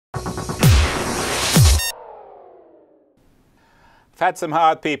had some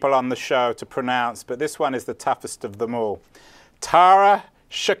hard people on the show to pronounce, but this one is the toughest of them all. Tara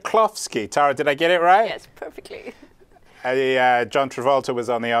Chklovski. Tara, did I get it right? Yes, perfectly. John Travolta was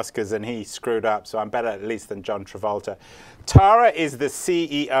on the Oscars and he screwed up, so I'm better at least than John Travolta. Tara is the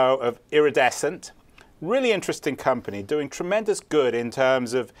CEO of Iridescent. Really interesting company, doing tremendous good in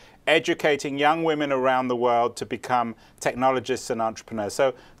terms of educating young women around the world to become technologists and entrepreneurs.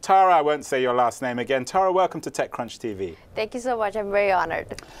 So, Tara, I won't say your last name again. Tara, welcome to TechCrunch TV. Thank you so much. I'm very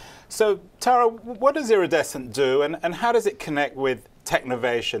honored. So, Tara, what does Iridescent do, and how does it connect with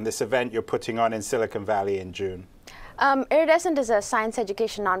Technovation, this event you're putting on in Silicon Valley in June? Iridescent is a science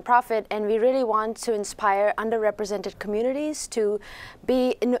education nonprofit, and we really want to inspire underrepresented communities to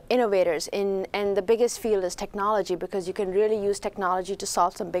be innovators and the biggest field is technology, because you can really use technology to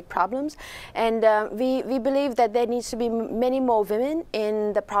solve some big problems. And we believe that there needs to be many more women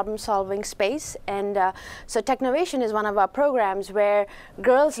in the problem-solving space. And so Technovation is one of our programs where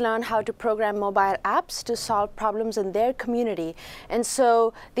girls learn how to program mobile apps to solve problems in their community. And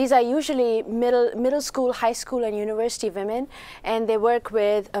so these are usually middle school, high school, and university women, and they work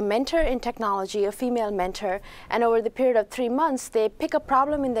with a mentor in technology, a female mentor, and over the period of 3 months they pick a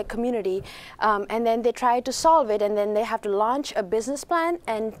problem in their community and then they try to solve it, and then they have to launch a business plan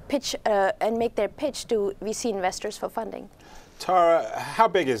and pitch and make their pitch to VC investors for funding. Tara, how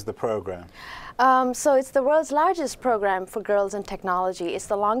big is the program? So it's the world's largest program for girls in technology. It's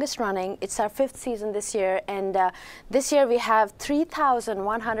the longest running. It's our 5th season this year, and this year we have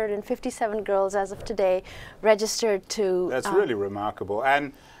 3,157 girls as of today registered to... That's really remarkable.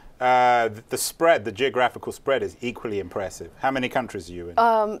 And the spread, the geographical spread is equally impressive. How many countries are you in?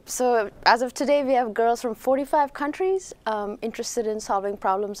 So as of today we have girls from 45 countries interested in solving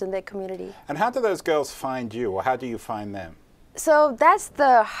problems in their community. And how do those girls find you, or how do you find them? So that's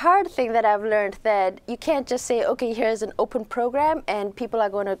the hard thing that I've learned, that you can't just say, okay, here's an open program and people are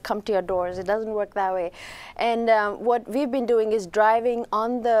going to come to your doors. It doesn't work that way. And what we've been doing is driving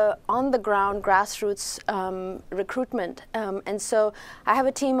on the ground grassroots recruitment. And so I have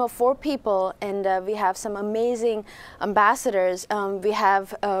a team of 4 people, and we have some amazing ambassadors. We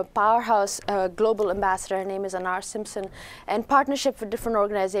have a powerhouse global ambassador. Her name is Anar Simpson, and partnership with different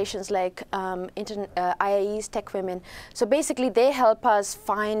organizations like IAE's Tech Women. So basically they help us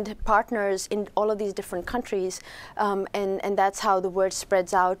find partners in all of these different countries, and that's how the word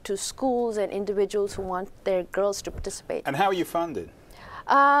spreads out to schools and individuals who want their girls to participate. And how are you funded?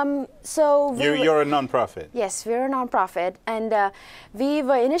 So you're a nonprofit. Yes, we're a nonprofit, and we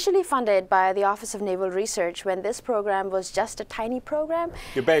were initially funded by the Office of Naval Research when this program was just a tiny program.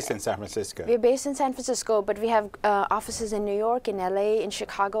 You're based in San Francisco. We're based in San Francisco, but we have offices in New York, in LA, in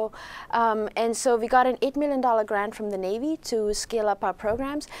Chicago, and so we got an $8 million grant from the Navy to scale up our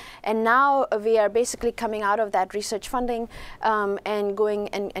programs, and now we are basically coming out of that research funding and going,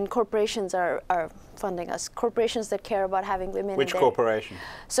 and corporations are funding us. Corporations that care about having women. Which corporation?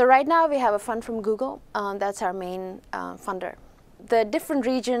 So right now we have a fund from Google. That's our main funder. The different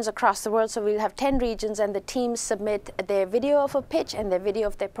regions across the world, so we'll have 10 regions, and the teams submit their video of a pitch and their video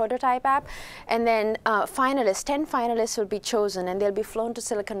of their prototype app, and then 10 finalists will be chosen, and they'll be flown to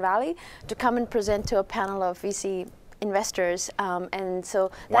Silicon Valley to come and present to a panel of VC investors. And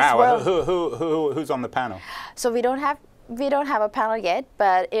so that's who's on the panel? So we don't have a panel yet,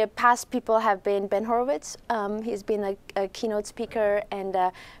 but past people have been Ben Horowitz. He's been a keynote speaker, and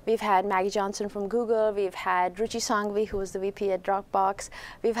we've had Maggie Johnson from Google. We've had Ruchi Sangvi, who was the VP at Dropbox.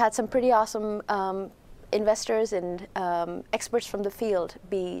 We've had some pretty awesome investors and experts from the field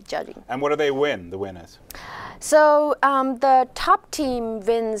be judging. And what do they win, the winners? So the top team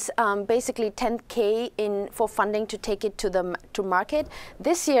wins basically $10K for funding to take it to market.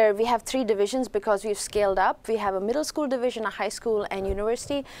 This year we have 3 divisions because we've scaled up. We have a middle school division, a high school, and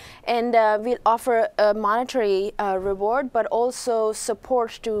university, and we'll offer a monetary reward, but also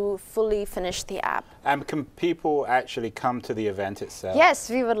support to fully finish the app. And can people actually come to the event itself? Yes,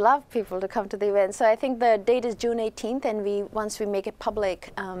 we would love people to come to the event. So I think the date is June 18th, and once we make it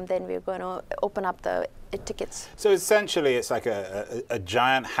public, then we're going to open up the tickets. So essentially it's like a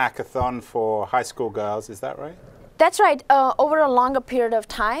giant hackathon for high school girls, is that right? That's right. Over a longer period of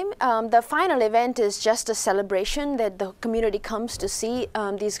time, the final event is just a celebration that the community comes to see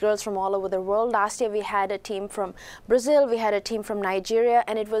these girls from all over the world. Last year we had a team from Brazil, we had a team from Nigeria,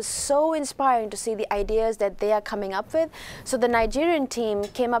 and it was so inspiring to see the ideas that they are coming up with. So the Nigerian team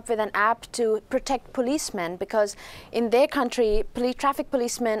came up with an app to protect policemen, because in their country, traffic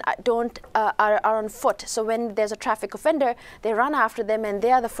policemen are on foot. So when there's a traffic offender, they run after them, and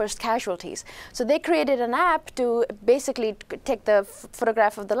they are the first casualties. So they created an app to basically take the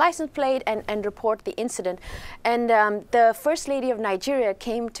photograph of the license plate and report the incident. And the First Lady of Nigeria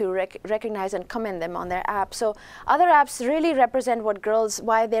came to recognize and commend them on their app. So other apps really represent what girls,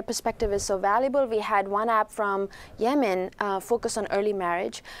 why their perspective is so valuable. We had one app from Yemen focused on early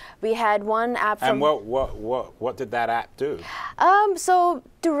marriage. We had one app from... And what did that app do? So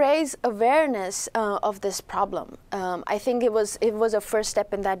to raise awareness of this problem. I think it was a first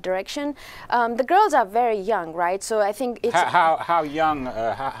step in that direction. The girls are very young, right? So I think it's... How young,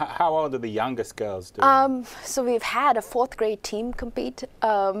 how old are the youngest girls doing? So we've had a 4th grade team compete,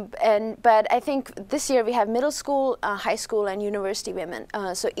 but I think this year we have middle school, high school, and university women.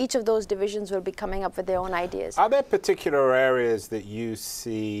 So each of those divisions will be coming up with their own ideas. Are there particular areas that you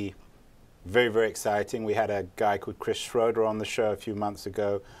see very, very exciting? We had a guy called Chris Schroeder on the show a few months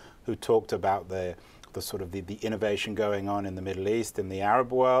ago who talked about the sort of the innovation going on in the Middle East, in the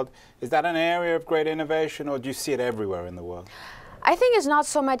Arab world. Is that an area of great innovation, or do you see it everywhere in the world? I think it's not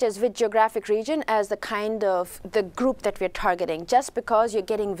so much as with geographic region as the kind of the group that we're targeting. Just because you're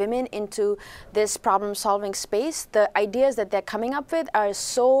getting women into this problem-solving space, the ideas that they're coming up with are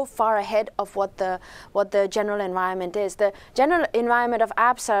so far ahead of what the general environment is. The general environment of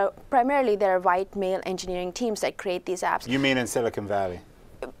apps are primarily there are white male engineering teams that create these apps. You mean in Silicon Valley?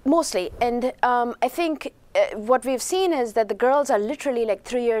 Mostly, and I think what we've seen is that the girls are literally like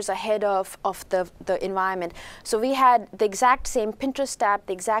 3 years ahead of the environment. So we had the exact same Pinterest app,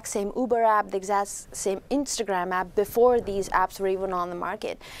 the exact same Uber app, the exact same Instagram app before these apps were even on the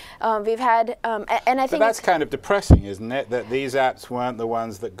market. We've had, and I think... But that's kind of depressing, isn't it? That these apps weren't the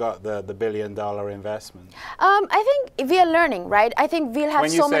ones that got the billion-dollar investment. I think we are learning, right? I think we'll have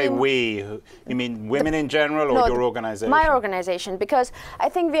so many... When you say we, you mean women in general, or your organization? My organization, because I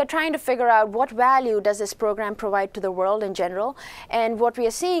think we are trying to figure out what value does this program provide to the world in general. And what we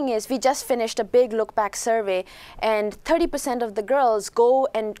are seeing is we just finished a big look-back survey, and 30% of the girls go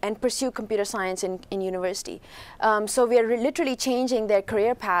and pursue computer science in university. So we are literally changing their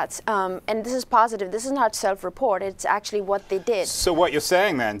career paths, and this is positive. This is not self-report. It's actually what they did. So what you're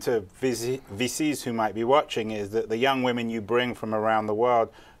saying then to VCs who might be watching is that the young women you bring from around the world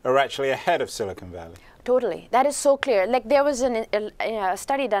are actually ahead of Silicon Valley. Totally. That is so clear. Like there was a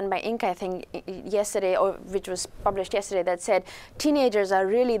study done by Inc., I think, yesterday, or which was published yesterday, that said teenagers are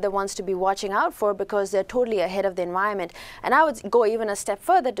really the ones to be watching out for because they're totally ahead of the environment. And I would go even a step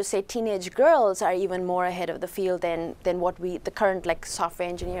further to say teenage girls are even more ahead of the field than what the current like software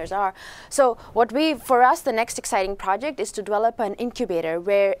engineers are. So for us, the next exciting project is to develop an incubator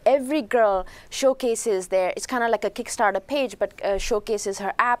where every girl showcases it's kind of like a Kickstarter page, but showcases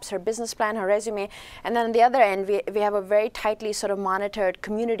her apps, her business plan, her resume. And then on the other end, we have a very tightly sort of monitored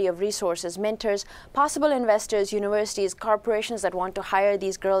community of resources, mentors, possible investors, universities, corporations that want to hire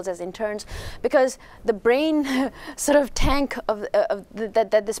these girls as interns, because the brain sort of tank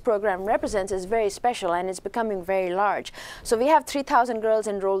that this program represents is very special, and it's becoming very large. So we have 3,000 girls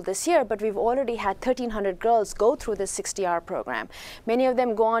enrolled this year, but we've already had 1,300 girls go through this 60-hour program. Many of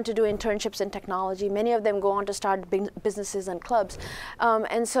them go on to do internships in technology. Many of them go on to start businesses and clubs.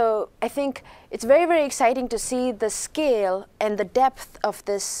 And so I think it's very, very exciting to see the scale and the depth of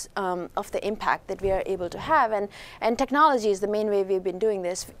this, of the impact that we are able to have. And technology is the main way we've been doing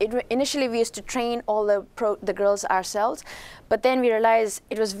this. Initially, we used to train all the girls ourselves, but then we realized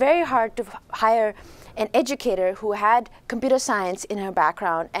it was very hard to hire an educator who had computer science in her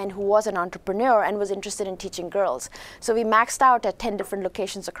background and who was an entrepreneur and was interested in teaching girls. So we maxed out at 10 different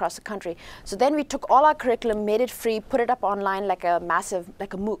locations across the country. So then we took all our curriculum, made it free, put it up online like a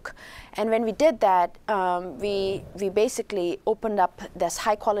MOOC. And when we did that, we basically opened up this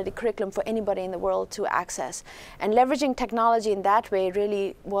high quality curriculum for anybody in the world to access. And leveraging technology in that way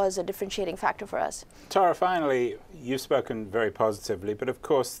really was a differentiating factor for us. Tara, finally, you've spoken very positively, but of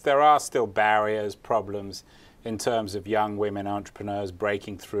course there are still barriers, problems in terms of young women entrepreneurs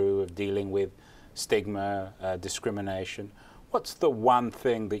breaking through, of dealing with stigma, discrimination. What's the one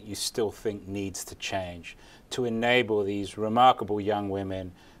thing that you still think needs to change to enable these remarkable young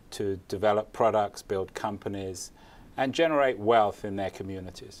women to develop products, build companies, and generate wealth in their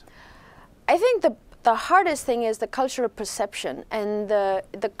communities? I think the hardest thing is the cultural perception and the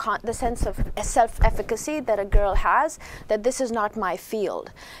sense of self-efficacy that a girl has, that this is not my field.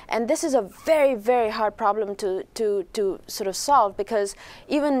 And this is a very, very hard problem to sort of solve, because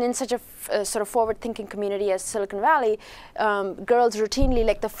even in such a sort of forward-thinking community as Silicon Valley, girls routinely,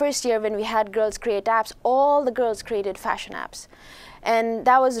 like the first year when we had girls create apps, all the girls created fashion apps. And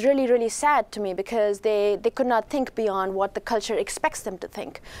that was really, really sad to me because they could not think beyond what the culture expects them to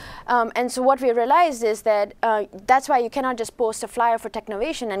think. And so what we realized is that that's why you cannot just post a flyer for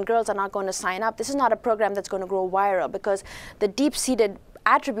Technovation and girls are not going to sign up. This is not a program that's going to grow viral because the deep-seated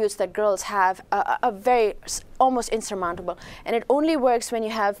attributes that girls have are very almost insurmountable, and it only works when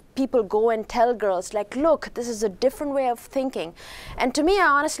you have people go and tell girls like, look, this is a different way of thinking. And to me,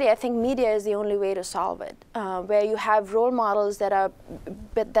 honestly, I think media is the only way to solve it, where you have role models that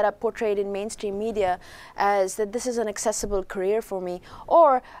are portrayed in mainstream media as that this is an accessible career for me,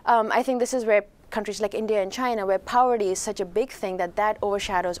 or I think this is where countries like India and China, where poverty is such a big thing that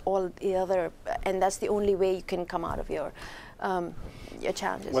overshadows all the other, and that's the only way you can come out of your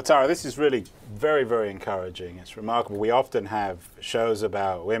challenges. Well, Tara, this is really very, very encouraging. It's remarkable. We often have shows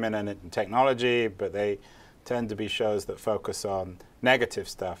about women and technology, but they tend to be shows that focus on negative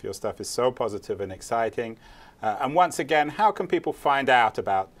stuff. Your stuff is so positive and exciting. And once again, how can people find out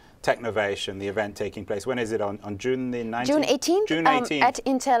about Technovation, the event taking place? When is it? On June the 19th? June 18th. June 18th. At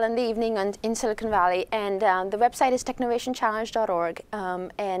Intel in the evening in Silicon Valley. And the website is technovationchallenge.org.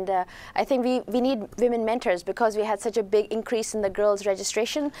 And I think we need women mentors because we had such a big increase in the girls'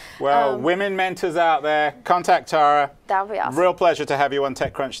 registration. Well, women mentors out there, contact Tara. That would be awesome. Real pleasure to have you on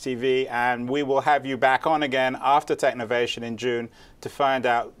TechCrunch TV. And we will have you back on again after Technovation in June to find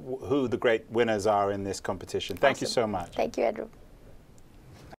out who the great winners are in this competition. Thank you so much. Thank you, Andrew.